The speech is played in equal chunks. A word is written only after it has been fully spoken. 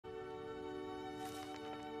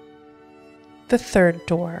The Third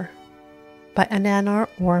Door by Ananar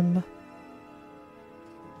Orm.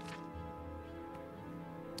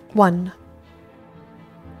 1.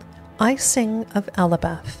 I sing of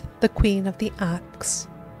Elabeth, the queen of the axe,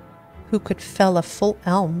 who could fell a full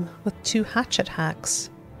elm with 2 hatchet hacks.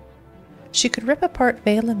 She could rip apart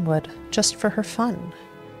Valenwood just for her fun.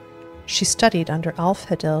 She studied under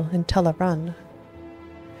Alfhedil in Tellarun.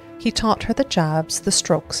 He taught her the jabs, the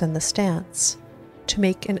strokes, and the stance, to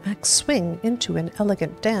make an axe swing into an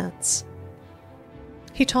elegant dance.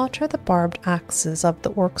 He taught her the barbed axes of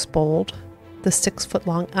the orcs bold, the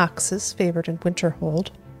 6-foot-long axes favoured in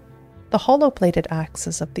Winterhold, the hollow-bladed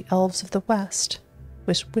axes of the elves of the west,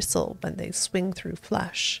 which whistle when they swing through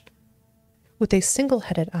flesh. With a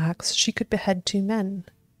single-headed axe she could behead 2 men.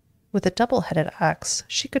 With a double-headed axe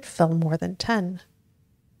she could fell more than 10.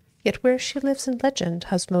 Yet where she lives in legend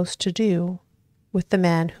has most to do with the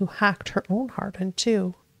man who hacked her own heart in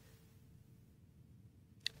 2.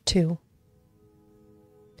 2.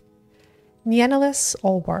 Nianalis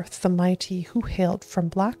Allworth the mighty, who hailed from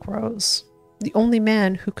Blackrose, the only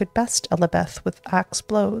man who could best Elabeth with axe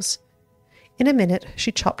blows. In a minute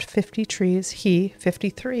she chopped 50 trees, he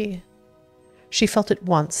 53. She felt at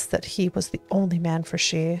once that he was the only man for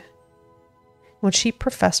she. When she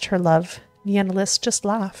professed her love, Nianalis just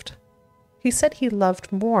laughed. He said he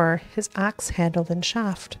loved more his axe handle than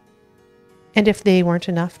shaft. And if they weren't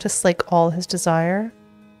enough to slake all his desire,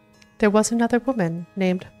 there was another woman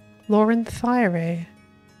named Lauren Thyre.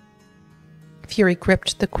 Fury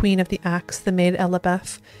gripped the queen of the axe, the maid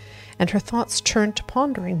Elabeth, and her thoughts turned to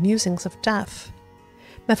pondering musings of death.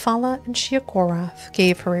 Mephala and Sheogorath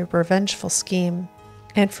gave her a revengeful scheme,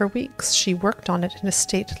 and for weeks she worked on it in a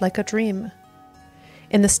state like a dream.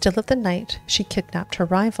 In the still of the night she kidnapped her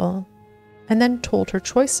rival, and then told her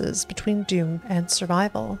choices between doom and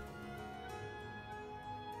survival.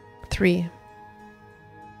 3.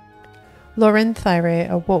 Lauren Thyre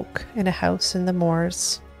awoke in a house in the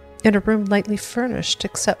moors, in a room lightly furnished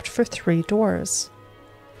except for 3 doors.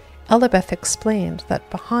 Elabeth explained that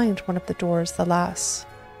behind one of the doors the lass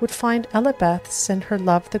would find Elabeth's and her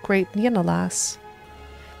love the great Nianalas.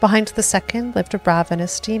 Behind the second lived a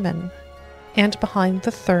ravenous demon, and behind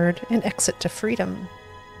the third an exit to freedom.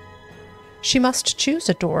 She must choose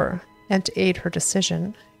a door, and to aid her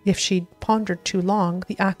decision, if she'd pondered too long,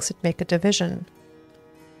 the axe'd make a division.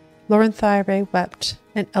 Lauren Thyre wept,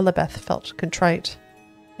 and Elabeth felt contrite,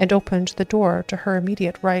 and opened the door to her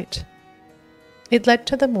immediate right. It led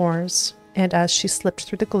to the moors, and as she slipped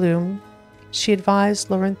through the gloom, she advised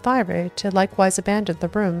Lauren Thyre to likewise abandon the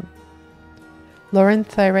room. Lauren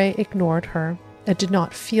Thyre ignored her, and did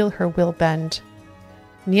not feel her will bend.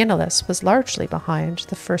 Nianalis was largely behind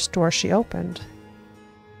the first door she opened.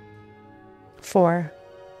 4.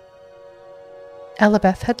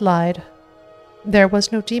 Elabeth had lied. There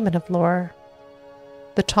was no demon of lore.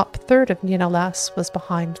 The top third of Nianalas was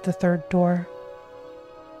behind the 3rd door.